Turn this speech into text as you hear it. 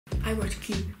I want to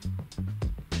keep.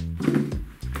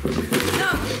 No!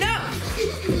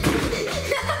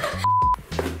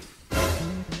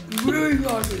 Really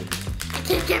naughty. I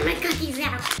can't get my cookies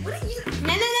out. What are you?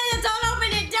 No, don't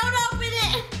open it, don't open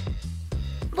it.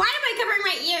 Why am I covering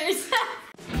my ears?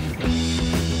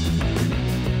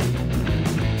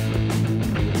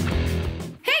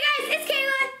 Hey guys, it's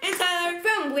Kayla and Tyler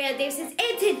from Weird Davisons,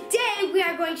 and today we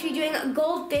are going to be doing a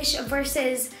goldfish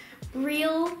versus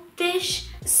real fish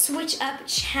switch up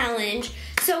challenge.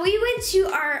 So we went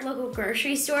to our local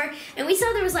grocery store and we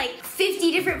saw there was like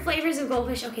 50 different flavors of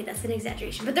goldfish. Okay, that's an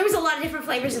exaggeration, but there was a lot of different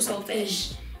flavors of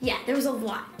goldfish. Yeah, there was a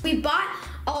lot. We bought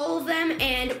all of them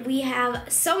and we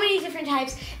have so many different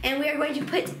types, and we are going to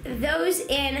put those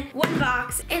in one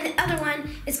box, and the other one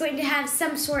is going to have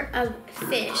some sort of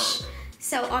fish.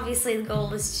 So obviously the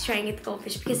goal is to try and get the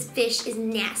goldfish because fish is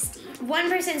nasty. One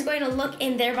person is going to look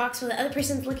in their box while the other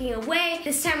person's looking away.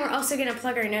 This time we're also gonna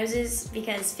plug our noses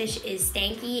because fish is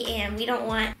stanky and we don't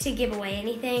want to give away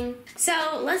anything.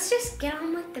 So let's just get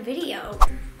on with the video.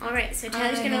 All right, so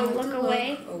Tyler's gonna look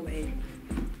away.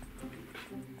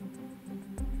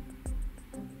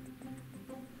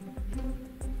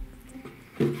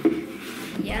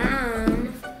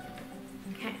 Yum.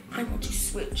 Okay. I want to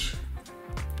switch.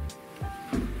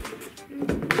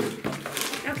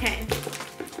 Okay,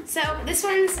 so this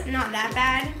one's not that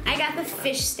bad. I got the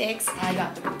fish sticks. I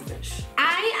got the goldfish.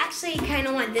 I actually kind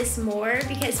of want this more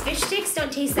because fish sticks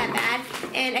don't taste that bad,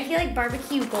 and I feel like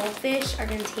barbecue goldfish are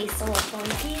gonna taste a little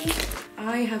funky.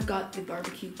 I have got the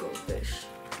barbecue goldfish.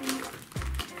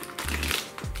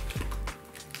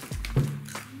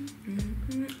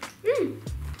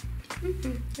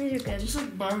 These are good. Just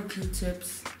like barbecue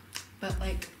tips, but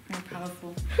like more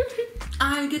powerful.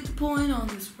 I get the point on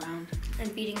this round. I'm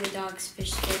beating the dog's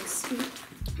fish sticks.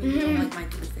 Maybe you don't like my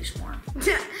goldfish more.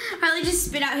 Harley just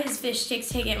spit out his fish sticks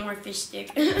to get more fish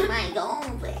stick. My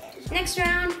goldfish. Next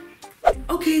round.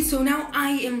 Okay, so now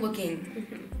I am looking.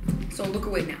 So look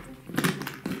away now.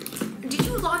 Did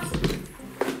you lock it?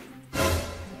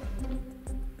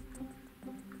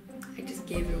 I just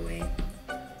gave it away.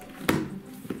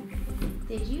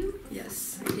 Did you?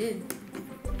 Yes, I did.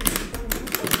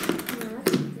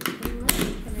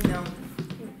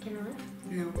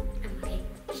 No. Okay.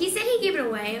 He said he gave it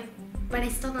away, but I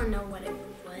still don't know what it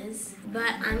was.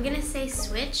 But I'm gonna say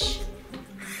switch.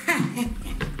 Really?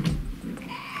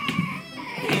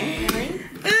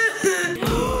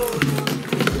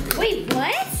 Wait,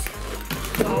 what?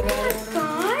 Oh my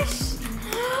gosh.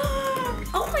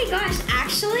 Oh my gosh,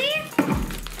 actually?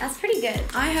 That's pretty good.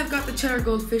 I have got the cheddar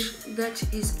goldfish that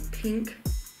is pink.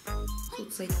 So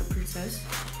it's like a princess.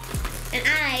 And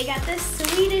I got the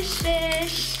Swedish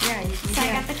fish. Yeah, you So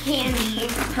I got the candy.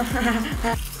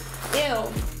 Ew.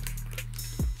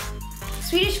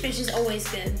 Swedish fish is always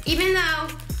good. Even though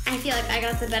I feel like I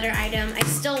got the better item, I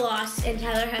still lost, and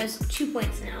Tyler has 2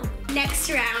 points now. Next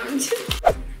round.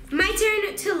 My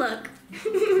turn to look.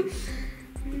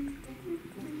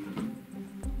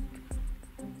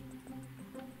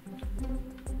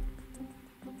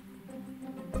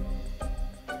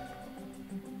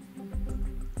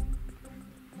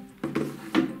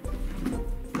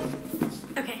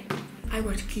 Okay. I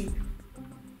want to keep.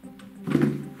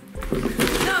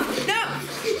 No!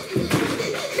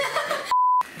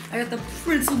 I got the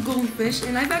pretzel goldfish,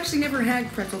 and I've actually never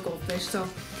had pretzel goldfish, so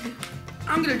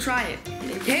I'm gonna try it.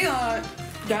 And Kayla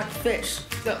got fish.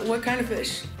 What kind of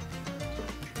fish?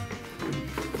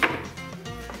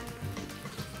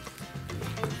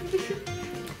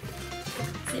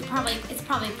 It's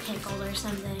probably pickled or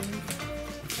something.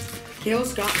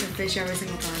 Kayla's got the fish every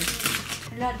single time.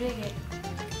 I'm not doing it.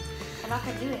 I'm not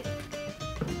gonna do it.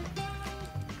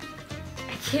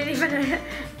 I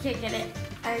can't get it.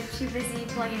 I'm too busy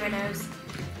plugging my nose.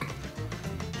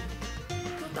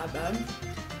 Not that bad.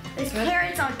 There's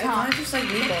carrots on It's top. not just like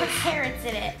They put meatballs. carrots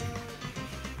in it.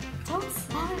 Don't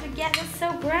smell it again. That's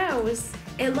so gross.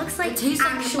 It looks like It tastes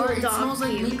like actual it dog smells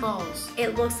like puke. meatballs.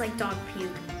 It looks like dog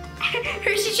puke.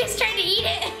 Hershey's just trying to eat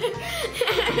it.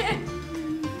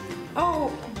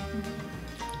 Oh.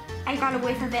 I got a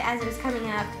whiff of it as it was coming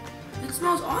up. It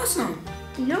smells awesome.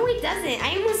 No, it doesn't.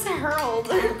 I almost hurled.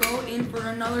 I'll go in for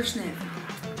another sniff.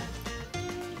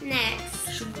 Next.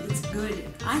 Actually, it's good.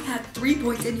 I have 3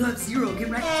 points and you have 0. Get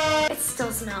right. It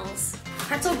still smells.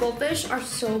 Pretzel goldfish are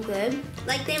so good.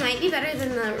 Like, they might be better than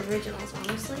the originals,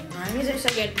 honestly. Because they're so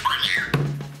good.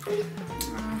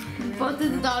 Both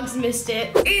of the dogs missed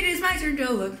it. It is my turn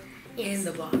to look in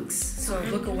the box. So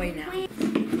look away now.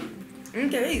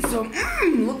 Okay, so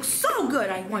looks so good.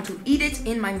 I want to eat it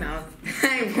in my mouth.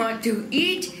 I want to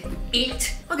eat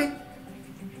it. Okay.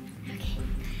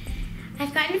 Okay.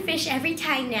 I've gotten fish every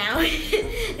time now.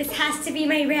 This has to be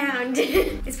my round.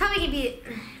 It's probably gonna be...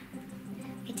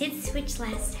 I did switch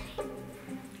last time.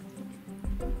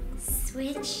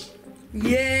 Switch.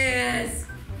 Yes!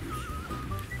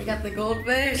 I got the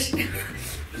goldfish.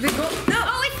 The gold... No!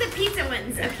 Oh, it's the pizza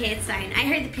ones. Okay, it's fine. I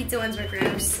heard the pizza ones were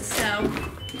gross, so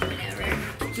whatever.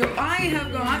 So I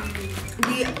have got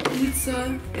the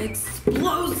pizza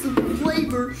explosive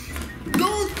flavor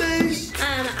goldfish.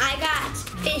 I got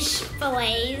fish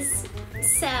fillets,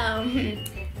 so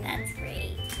that's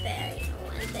great. But I don't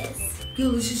want this.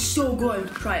 Yo, this is so good.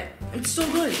 Try it. It's so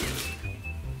good.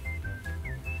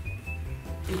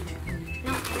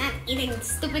 No, I'm not eating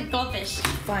stupid goldfish.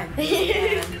 Fine.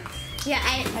 Yeah,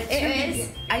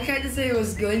 I tried to say it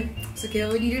was good, so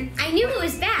Kayla would eat it. I knew it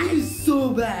was bad. It is so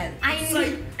bad.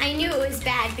 I knew it was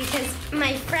bad because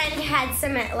my friend had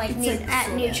some at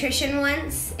so nutrition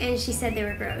once, and she said they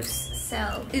were gross.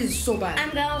 So it is so bad.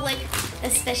 I'm going like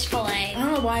this fish fillet. I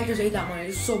don't know why I just ate that one.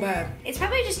 It's so bad. It's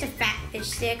probably just a fat fish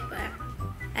stick, but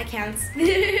that counts.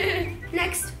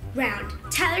 Next round.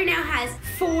 Tyler now has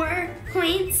 4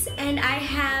 points, and I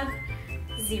have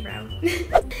 0.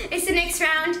 It's the next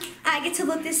round. I get to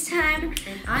look this time.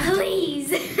 Please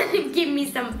give me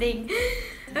something.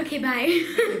 Okay, bye.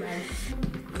 Okay, bye.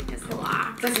 That's a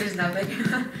lot. There's nothing.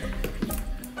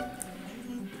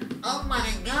 Oh my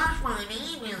gosh, my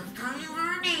name is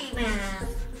Tyler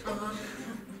Davis.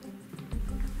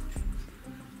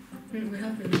 What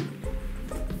happened?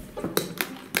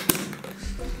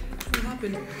 What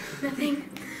happened? Nothing.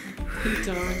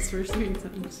 Darren's first doing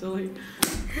something silly.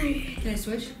 Can I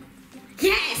switch?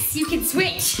 Yes, you can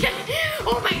switch.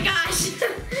 Oh my gosh.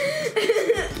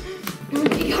 Oh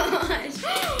my gosh.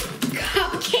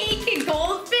 Cupcake and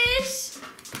goldfish?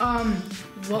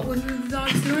 What were the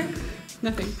dogs doing?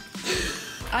 Nothing.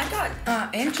 I got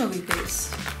anchovy face.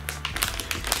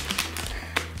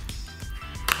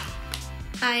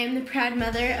 I am the proud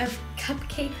mother of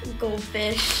cupcake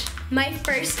goldfish. My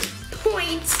first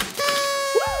point.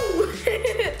 Woo!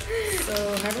 So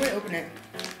how do I open it?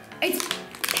 It's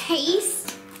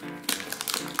paste.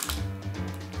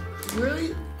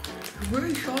 Really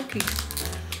shocking.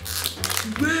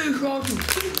 Really shocking.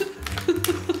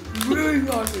 Really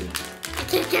shocking. I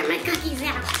can't get my cookies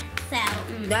out. So,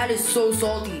 That is so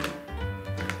salty.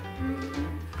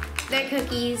 they're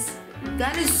cookies.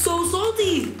 That is so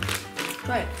salty.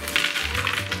 Try it.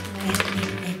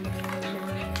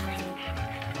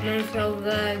 They're so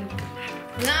good.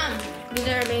 Yum. These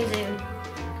are amazing.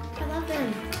 I love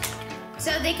them.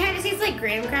 So they kind of taste like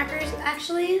graham crackers,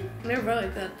 actually. They're really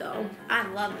good, though. I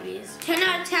love these. 10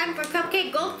 out of 10 for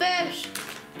cupcake goldfish.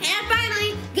 And I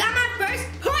finally got my first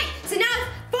point. So now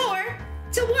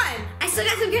it's 4-1. I still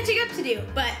got some catching up to do,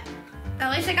 but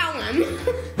at least I got one.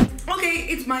 Okay,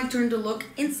 it's my turn to look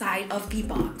inside of the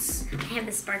box. I have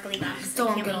the sparkly box. So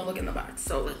I'm Can't gonna wait. look in the box.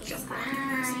 So let's just look in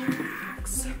Bye.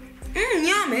 this box.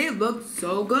 Yum, it looks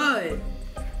so good.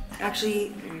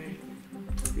 Actually,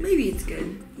 maybe it's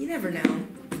good. You never know.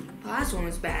 The last one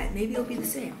was bad. Maybe it'll be the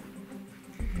same.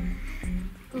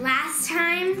 Last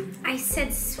time I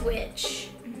said switch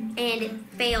and it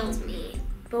failed me.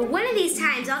 But one of these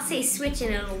times I'll say switch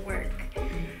and it'll work.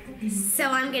 So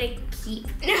I'm gonna keep.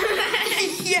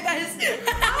 Yes!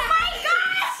 Oh my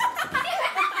gosh!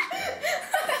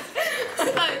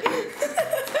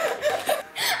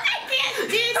 I can't do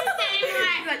this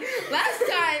anymore. Last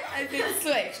time I did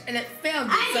switch and it failed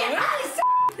me.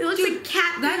 It looks like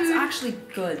cat food. That's actually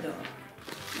good though.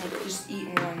 Like just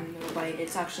eating one little bite.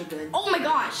 It's actually good. Oh my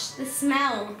gosh, the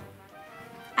smell.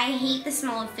 I hate the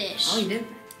smell of fish. Oh, you did?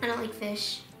 I don't like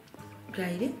fish. Did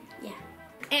I eat it? Yeah.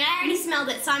 And I already smelled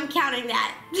it, so I'm counting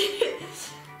that.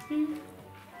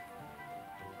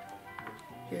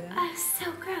 Hear that? Oh,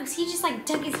 so gross. He just like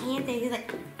dug his hand in. He's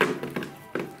like,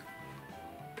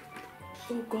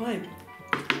 So good.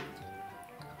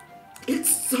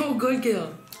 It's so good,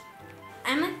 Kayla.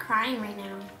 I'm like crying right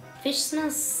now. Fish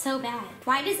smells so bad.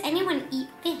 Why does anyone eat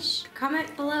fish?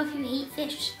 Comment below if you hate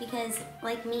fish, because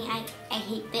like me, I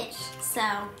hate fish. So,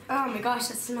 oh my gosh,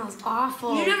 that smells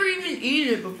awful. You never even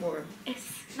eaten it before. It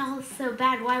smells so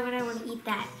bad. Why would I want to eat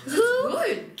that? It's Who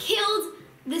good. killed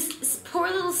this poor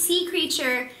little sea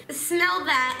creature, smelled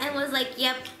that, and was like,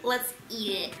 yep, let's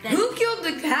eat it? Then Who killed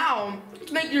the cow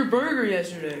to make your burger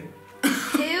yesterday?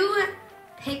 who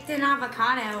picked an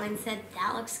avocado and said,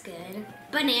 that looks good?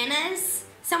 Bananas?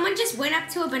 Someone just went up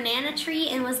to a banana tree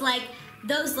and was like,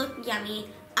 those look yummy,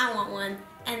 I want one.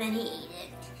 And then he ate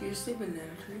it. Did you say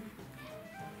banana tree?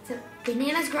 So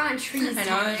bananas grow on trees. I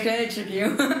know, I was Tyler. gonna trick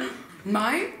you.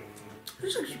 Mine?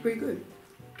 This is actually pretty good.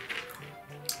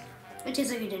 It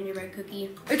tastes like a gingerbread cookie.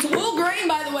 It's whole grain,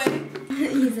 by the way.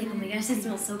 He's like, oh my gosh, that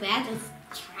smells so bad. Let's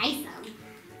try some.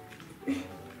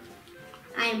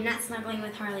 I am not snuggling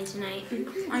with Harley tonight.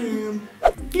 I am.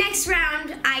 Next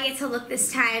round, I get to look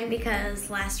this time because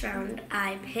last round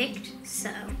I picked.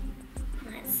 So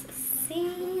let's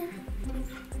see.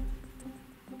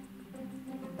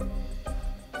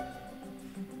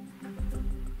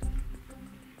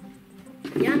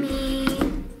 Yummy.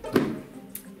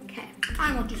 Okay.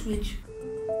 I want to switch.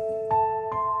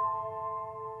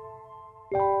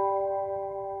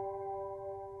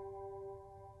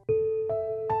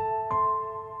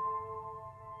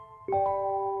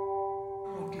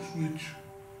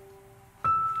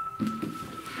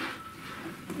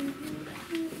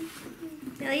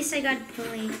 At least I got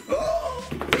Billy.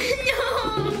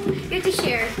 No! You have to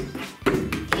share.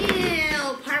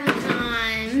 Ew,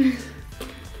 Parmesan.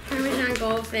 Parmesan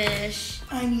goldfish.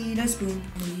 I need a spoon.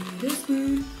 Need a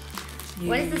spoon.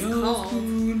 What is this called?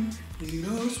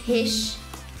 Fish.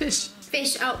 Fish.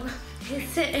 Fish. Oh,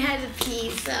 it has a P,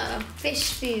 so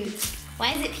fish foods.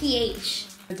 Why is it PH?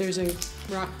 There's a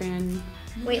rock band.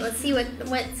 Wait, let's see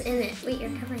what's in it. Wait, you're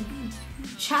covering it.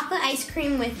 Chocolate ice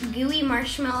cream with gooey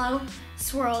marshmallow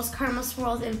swirls, caramel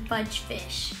swirls, and fudge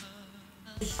fish.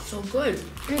 So good.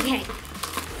 Okay.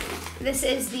 This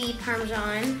is the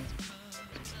Parmesan.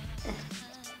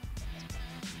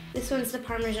 This one's the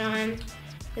Parmesan.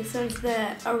 This one's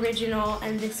the original,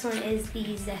 and this one is the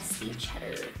zesty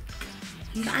cheddar.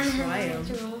 You So I'm should try having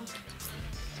them. original.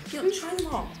 Let me try them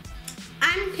all.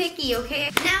 I'm picky, okay?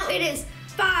 Now it is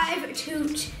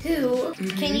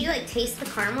 5-2. Can you like taste the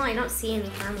caramel? I don't see any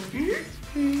caramel.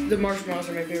 The marshmallows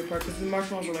are my favorite part because the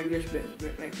marshmallows are like this big,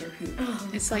 like they're huge.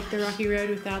 It's like the Rocky Road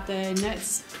without the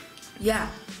nuts. Yeah,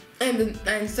 and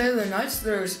instead of the nuts,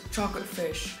 there's chocolate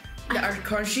fish that are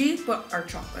crunchy but are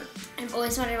chocolate. I've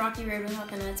always wanted Rocky Road without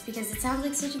the nuts because it sounds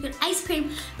like such a good ice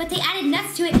cream, but they added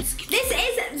nuts to it. This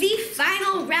is the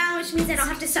final round, which means I don't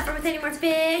have to suffer with any more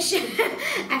fish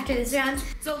after this round.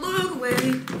 So look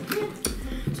away.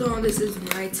 So this is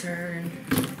my turn.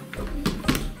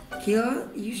 Kayla,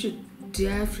 you should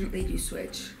definitely do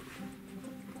switch.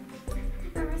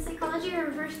 Reverse psychology or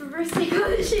reverse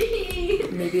psychology?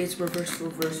 Maybe it's reverse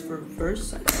psychology.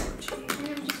 And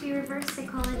it would just be reverse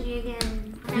psychology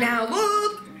again. Now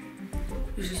look!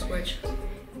 You should switch.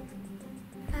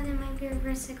 And it might be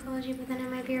reverse psychology, but then it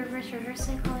might be reverse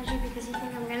psychology because you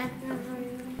think I'm gonna...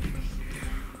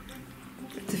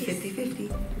 It's a 50-50.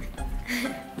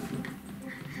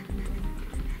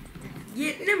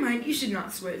 Yeah, never mind. You should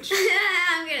not switch.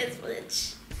 I'm gonna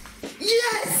switch.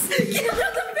 Yes! Get out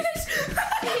of the fish!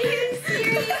 Are you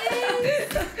serious?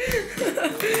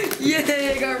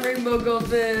 Yay! I got rainbow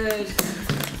goldfish.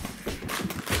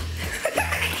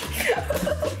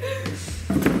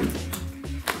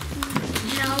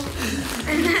 No,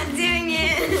 I'm not doing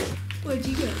it. What'd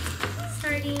you get?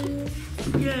 Sardines.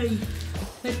 Yay!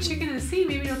 The chicken in the sea,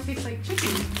 maybe it'll taste like chicken.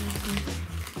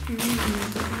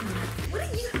 What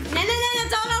are you? No,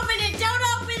 don't open it, don't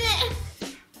open it.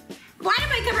 Why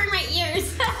am I covering my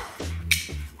ears?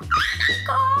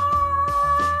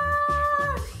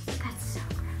 Oh, that's so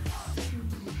gross.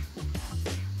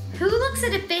 Who looks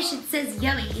at a fish and says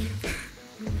yummy?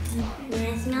 You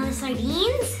wanna smell the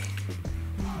sardines?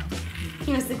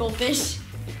 He wants the goldfish.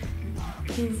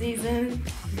 In season.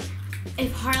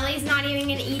 If Harley's not even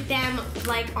gonna eat them,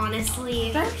 like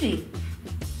honestly, Veggie.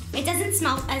 it doesn't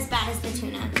smell as bad as the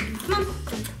tuna. Come on.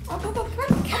 Come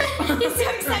on. He's so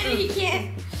excited he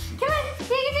can't. Come on. You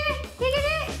can do it. You can do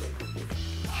it.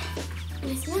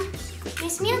 Nice meal.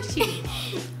 Nice meal.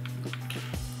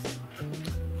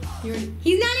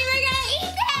 He's not even gonna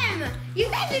eat them. You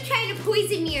guys are trying to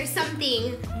poison me or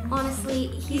something. Honestly,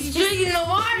 he's just drinking the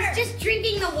water. He's just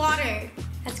drinking the water.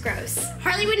 That's gross.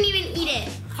 Harley wouldn't even eat it.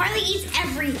 Harley eats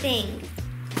everything.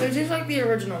 It tastes like the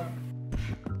original.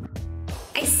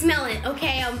 I smell it.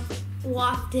 Okay, I'm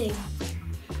wafting.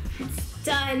 It's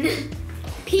done.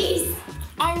 Peace.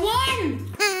 I won!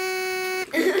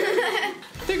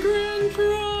 The grand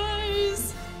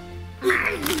prize!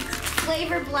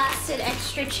 Flavor blasted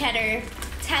extra cheddar.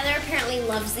 Tyler apparently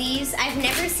loves these. I've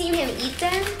never seen him eat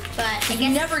them, but I You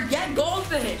guess never get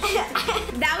goldfish.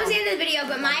 that was the end of the video,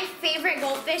 but my favorite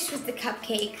goldfish was the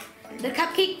cupcake. The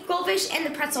cupcake goldfish and the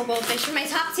pretzel goldfish were my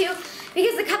top two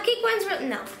because the cupcake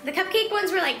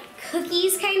ones were like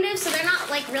cookies kind of, so they're not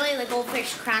like really like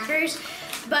goldfish crackers,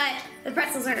 but the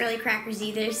pretzels aren't really crackers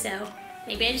either, so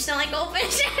maybe I just don't like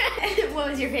goldfish. What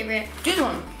was your favorite? Good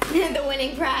one. The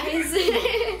winning prize.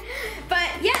 But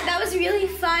yeah, that was really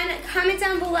fun. Comment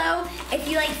down below if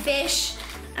you like fish.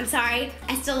 I'm sorry,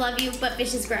 I still love you, but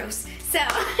fish is gross. So,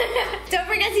 don't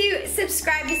forget to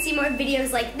subscribe to see more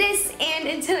videos like this, and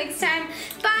until next time,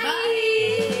 bye!